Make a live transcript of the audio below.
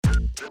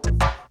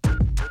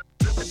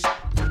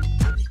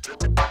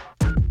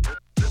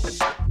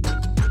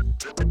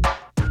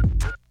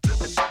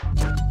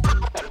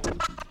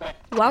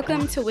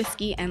Welcome to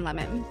Whiskey and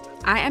Lemon.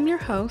 I am your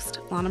host,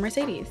 Lana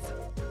Mercedes.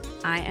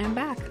 I am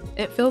back.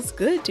 It feels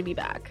good to be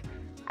back.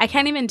 I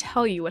can't even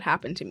tell you what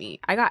happened to me.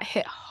 I got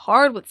hit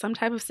hard with some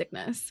type of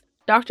sickness.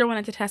 Doctor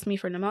wanted to test me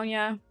for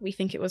pneumonia. We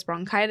think it was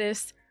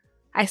bronchitis.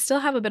 I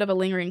still have a bit of a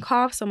lingering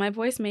cough, so my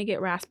voice may get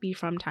raspy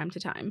from time to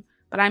time,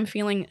 but I'm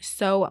feeling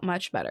so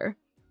much better.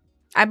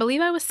 I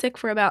believe I was sick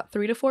for about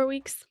 3 to 4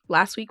 weeks.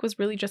 Last week was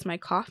really just my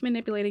cough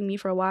manipulating me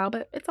for a while,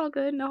 but it's all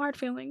good, no hard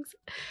feelings.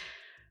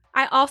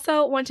 I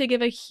also want to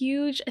give a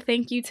huge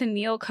thank you to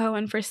Neil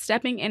Cohen for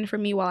stepping in for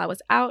me while I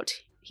was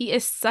out. He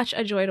is such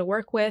a joy to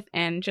work with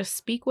and just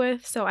speak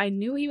with, so I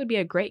knew he would be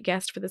a great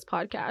guest for this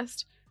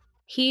podcast.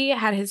 He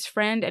had his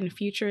friend and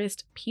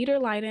futurist Peter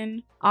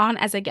Leiden on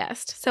as a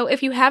guest, so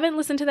if you haven't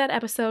listened to that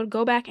episode,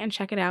 go back and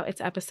check it out. It's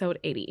episode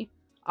 80.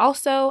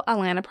 Also,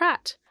 Alana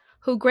Pratt,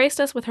 who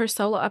graced us with her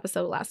solo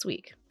episode last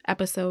week,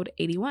 episode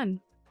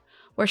 81,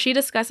 where she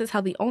discusses how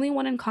the only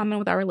one in common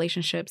with our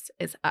relationships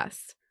is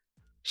us.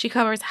 She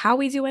covers how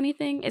we do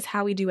anything is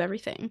how we do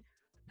everything,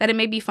 that it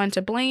may be fun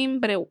to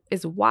blame, but it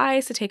is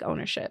wise to take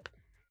ownership,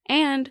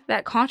 and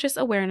that conscious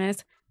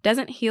awareness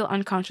doesn't heal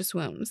unconscious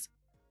wounds.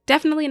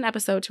 Definitely an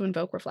episode to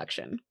invoke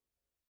reflection.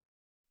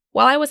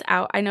 While I was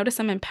out, I noticed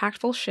some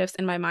impactful shifts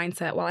in my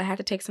mindset while I had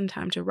to take some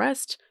time to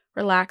rest,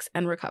 relax,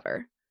 and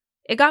recover.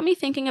 It got me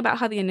thinking about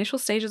how the initial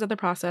stages of the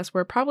process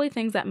were probably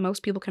things that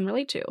most people can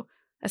relate to,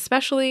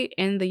 especially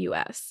in the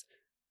US.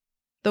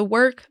 The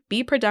work,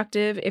 be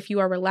productive, if you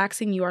are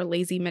relaxing, you are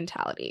lazy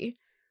mentality.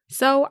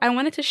 So I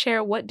wanted to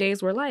share what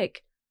days were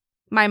like,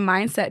 my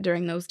mindset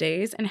during those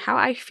days, and how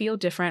I feel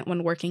different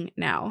when working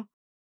now.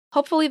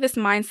 Hopefully this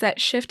mindset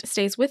shift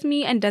stays with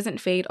me and doesn't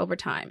fade over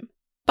time.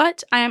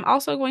 But I am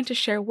also going to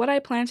share what I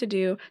plan to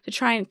do to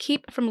try and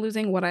keep from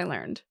losing what I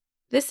learned.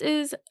 This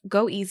is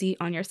Go Easy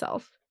on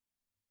Yourself.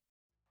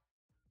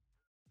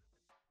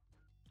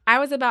 I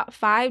was about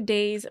 5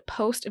 days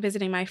post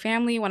visiting my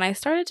family when I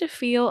started to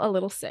feel a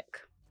little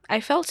sick. I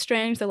felt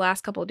strange the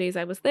last couple of days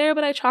I was there,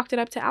 but I chalked it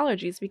up to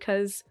allergies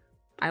because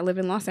I live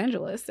in Los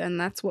Angeles and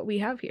that's what we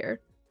have here.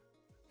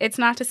 It's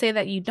not to say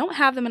that you don't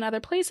have them in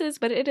other places,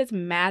 but it is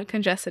mad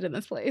congested in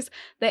this place.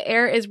 The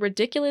air is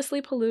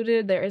ridiculously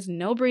polluted. There is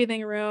no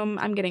breathing room.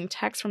 I'm getting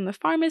texts from the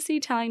pharmacy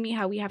telling me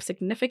how we have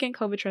significant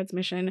COVID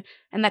transmission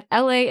and that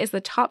LA is the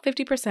top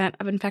 50%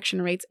 of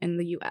infection rates in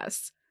the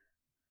US.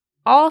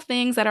 All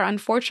things that are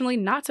unfortunately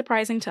not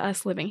surprising to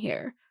us living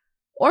here.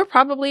 Or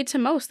probably to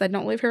most that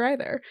don't live here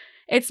either.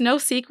 It's no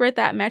secret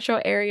that metro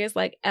areas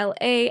like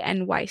LA,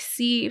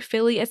 NYC,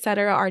 Philly,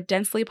 etc. are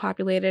densely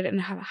populated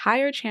and have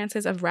higher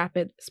chances of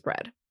rapid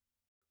spread.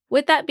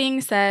 With that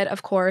being said,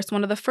 of course,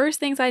 one of the first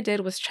things I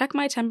did was check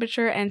my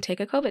temperature and take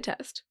a COVID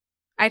test.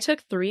 I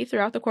took 3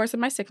 throughout the course of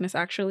my sickness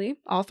actually,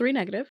 all 3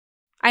 negative.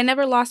 I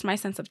never lost my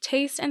sense of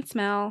taste and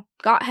smell,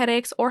 got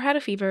headaches, or had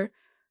a fever,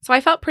 so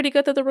I felt pretty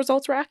good that the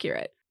results were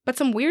accurate. But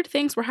some weird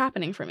things were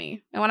happening for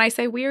me, and when I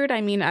say weird,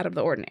 I mean out of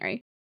the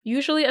ordinary.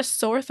 Usually a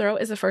sore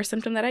throat is the first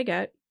symptom that I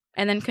get,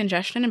 and then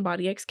congestion and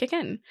body aches kick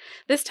in.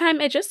 This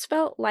time it just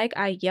felt like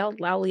I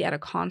yelled loudly at a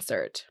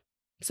concert.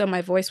 So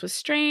my voice was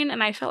strained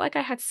and I felt like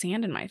I had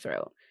sand in my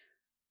throat.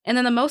 And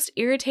then the most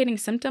irritating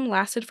symptom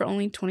lasted for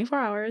only 24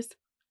 hours.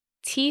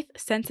 Teeth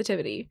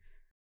sensitivity.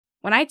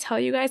 When I tell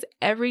you guys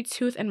every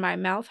tooth in my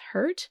mouth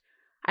hurt,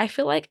 I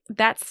feel like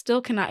that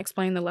still cannot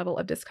explain the level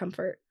of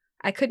discomfort.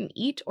 I couldn't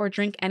eat or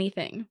drink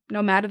anything,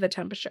 no matter the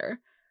temperature.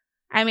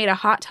 I made a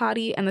hot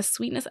toddy and the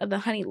sweetness of the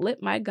honey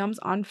lit my gums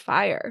on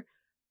fire.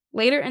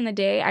 Later in the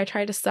day, I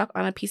tried to suck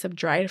on a piece of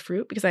dried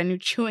fruit because I knew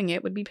chewing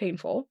it would be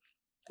painful.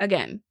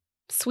 Again,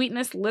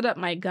 sweetness lit up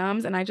my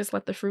gums and I just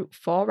let the fruit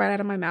fall right out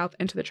of my mouth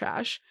into the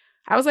trash.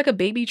 I was like a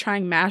baby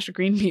trying mashed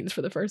green beans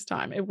for the first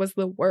time. It was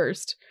the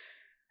worst.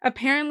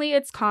 Apparently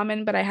it's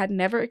common, but I had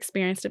never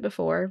experienced it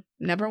before.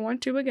 Never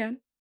want to again.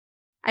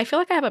 I feel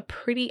like I have a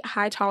pretty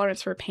high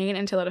tolerance for pain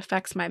until it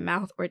affects my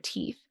mouth or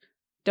teeth.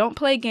 Don't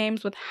play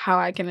games with how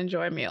I can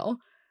enjoy a meal.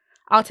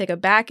 I'll take a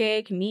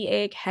backache, knee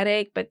ache,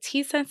 headache, but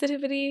teeth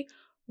sensitivity,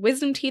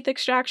 wisdom teeth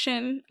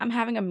extraction, I'm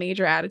having a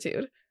major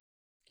attitude.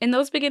 In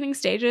those beginning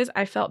stages,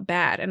 I felt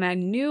bad and I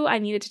knew I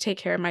needed to take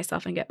care of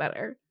myself and get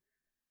better.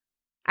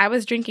 I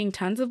was drinking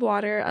tons of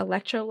water,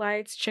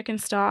 electrolytes, chicken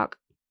stock,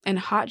 and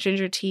hot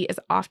ginger tea as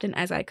often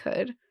as I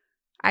could.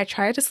 I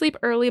tried to sleep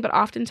early, but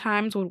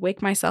oftentimes would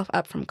wake myself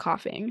up from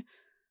coughing.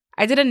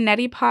 I did a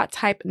neti pot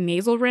type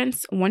nasal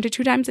rinse 1 to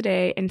 2 times a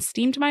day and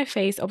steamed my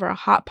face over a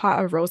hot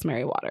pot of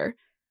rosemary water.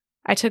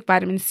 I took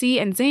vitamin C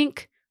and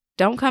zinc.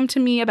 Don't come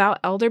to me about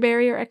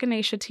elderberry or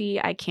echinacea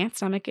tea. I can't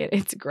stomach it.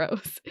 It's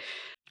gross.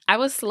 I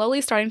was slowly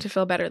starting to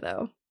feel better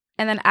though.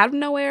 And then out of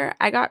nowhere,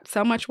 I got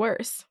so much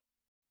worse.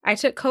 I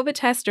took COVID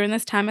tests during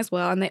this time as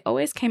well, and they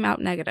always came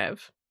out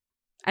negative.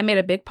 I made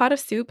a big pot of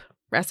soup.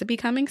 Recipe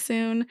coming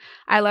soon.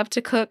 I love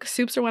to cook.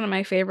 Soups are one of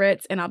my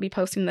favorites, and I'll be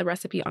posting the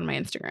recipe on my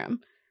Instagram.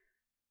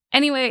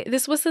 Anyway,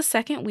 this was the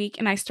second week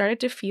and I started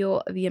to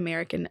feel the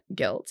American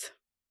guilt.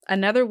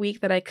 Another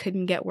week that I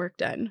couldn't get work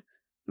done.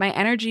 My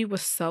energy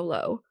was so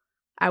low.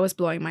 I was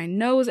blowing my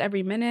nose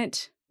every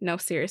minute. No,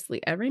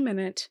 seriously, every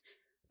minute.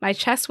 My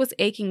chest was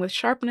aching with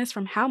sharpness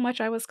from how much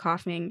I was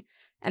coughing,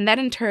 and that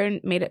in turn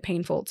made it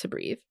painful to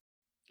breathe.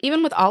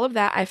 Even with all of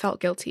that, I felt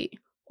guilty,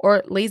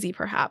 or lazy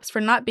perhaps,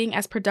 for not being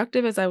as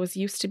productive as I was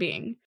used to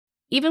being.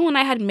 Even when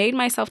I had made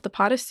myself the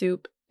pot of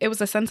soup, it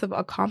was a sense of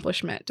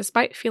accomplishment,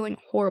 despite feeling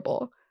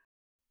horrible.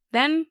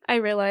 Then I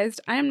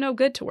realized I am no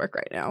good to work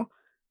right now.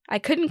 I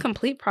couldn't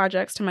complete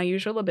projects to my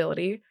usual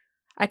ability.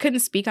 I couldn't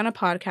speak on a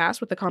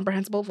podcast with a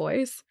comprehensible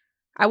voice.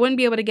 I wouldn't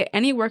be able to get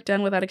any work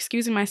done without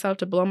excusing myself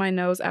to blow my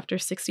nose after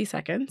 60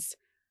 seconds.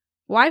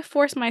 Why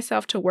force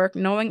myself to work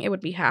knowing it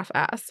would be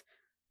half-assed?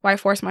 Why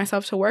force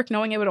myself to work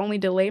knowing it would only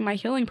delay my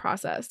healing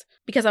process?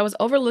 Because I was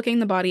overlooking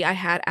the body I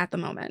had at the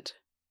moment.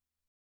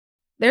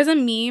 There's a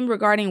meme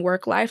regarding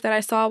work life that I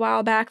saw a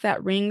while back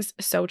that rings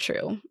so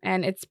true,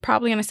 and it's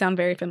probably going to sound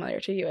very familiar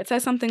to you. It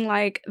says something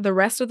like, "The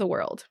rest of the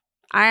world.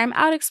 I am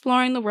out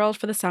exploring the world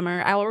for the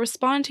summer. I will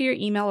respond to your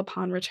email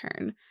upon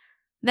return."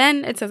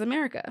 Then it says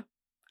America.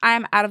 "I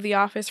am out of the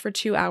office for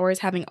 2 hours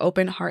having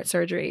open heart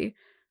surgery.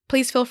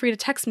 Please feel free to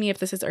text me if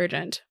this is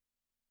urgent."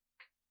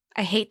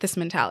 I hate this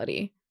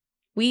mentality.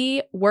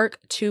 We work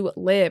to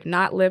live,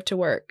 not live to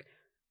work.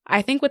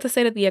 I think with the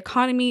state of the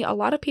economy, a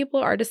lot of people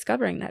are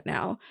discovering that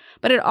now.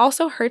 But it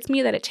also hurts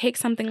me that it takes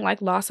something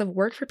like loss of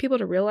work for people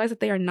to realize that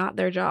they are not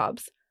their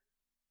jobs.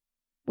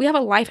 We have a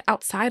life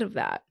outside of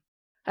that.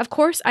 Of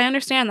course, I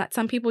understand that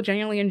some people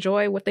genuinely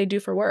enjoy what they do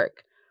for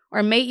work,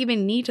 or may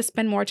even need to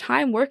spend more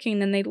time working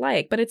than they'd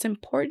like, but it's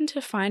important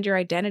to find your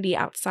identity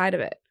outside of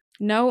it,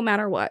 no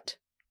matter what.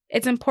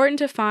 It's important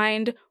to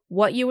find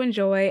what you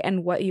enjoy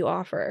and what you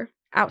offer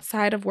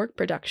outside of work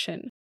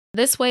production.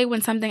 This way,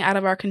 when something out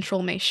of our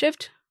control may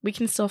shift, we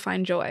can still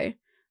find joy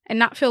and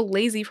not feel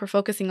lazy for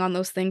focusing on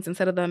those things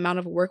instead of the amount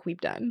of work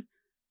we've done,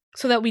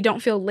 so that we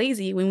don't feel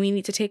lazy when we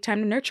need to take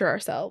time to nurture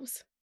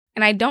ourselves.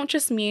 And I don't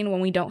just mean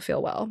when we don't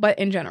feel well, but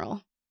in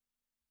general.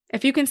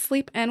 If you can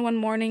sleep in one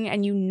morning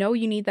and you know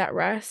you need that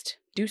rest,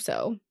 do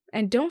so.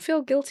 And don't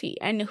feel guilty.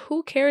 And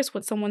who cares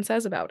what someone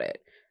says about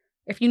it?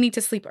 If you need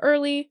to sleep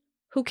early,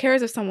 who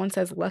cares if someone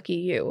says lucky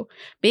you?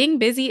 Being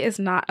busy is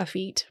not a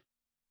feat.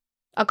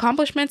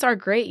 Accomplishments are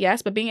great,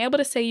 yes, but being able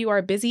to say you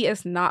are busy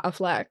is not a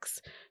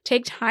flex.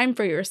 Take time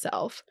for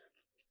yourself.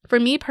 For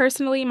me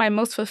personally, my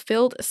most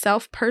fulfilled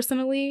self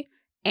personally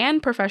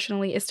and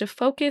professionally is to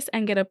focus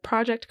and get a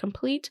project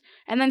complete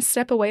and then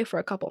step away for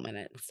a couple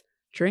minutes.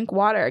 Drink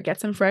water,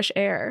 get some fresh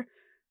air.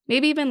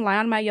 Maybe even lie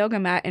on my yoga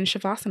mat in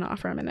Shavasana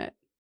for a minute.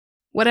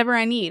 Whatever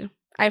I need,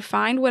 I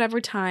find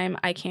whatever time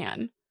I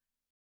can.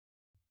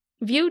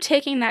 View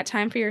taking that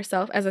time for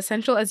yourself as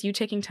essential as you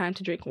taking time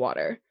to drink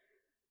water.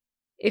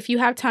 If you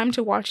have time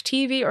to watch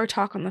TV or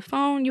talk on the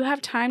phone, you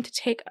have time to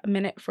take a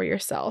minute for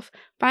yourself.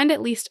 Find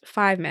at least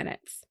 5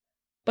 minutes.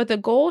 But the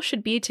goal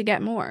should be to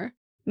get more.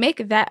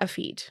 Make that a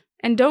feat,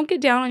 and don't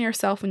get down on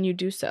yourself when you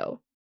do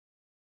so.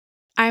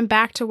 I'm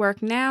back to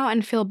work now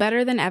and feel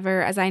better than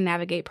ever as I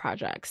navigate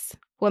projects.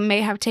 What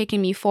may have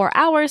taken me 4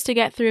 hours to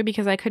get through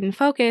because I couldn't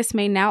focus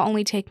may now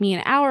only take me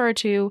an hour or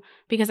two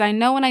because I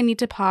know when I need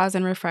to pause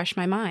and refresh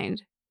my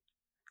mind.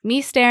 Me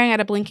staring at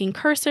a blinking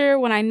cursor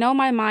when I know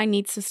my mind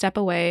needs to step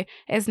away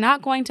is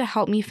not going to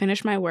help me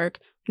finish my work,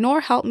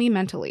 nor help me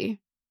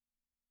mentally.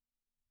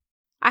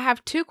 I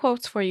have 2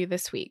 quotes for you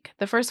this week.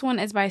 The first one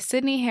is by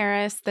Sydney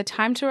Harris, "The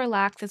time to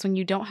relax is when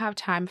you don't have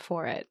time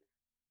for it."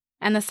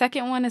 And the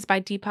second one is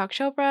by Deepak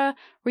Chopra,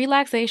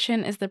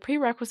 "Relaxation is the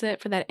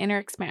prerequisite for that inner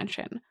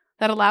expansion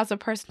that allows a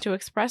person to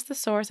express the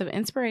source of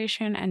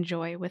inspiration and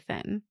joy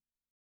within."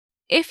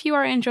 If you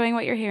are enjoying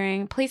what you're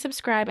hearing, please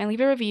subscribe and leave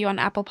a review on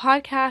Apple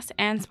Podcasts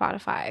and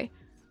Spotify.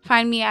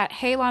 Find me at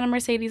Hey Lana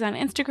Mercedes on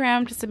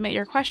Instagram to submit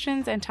your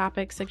questions and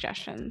topic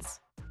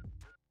suggestions.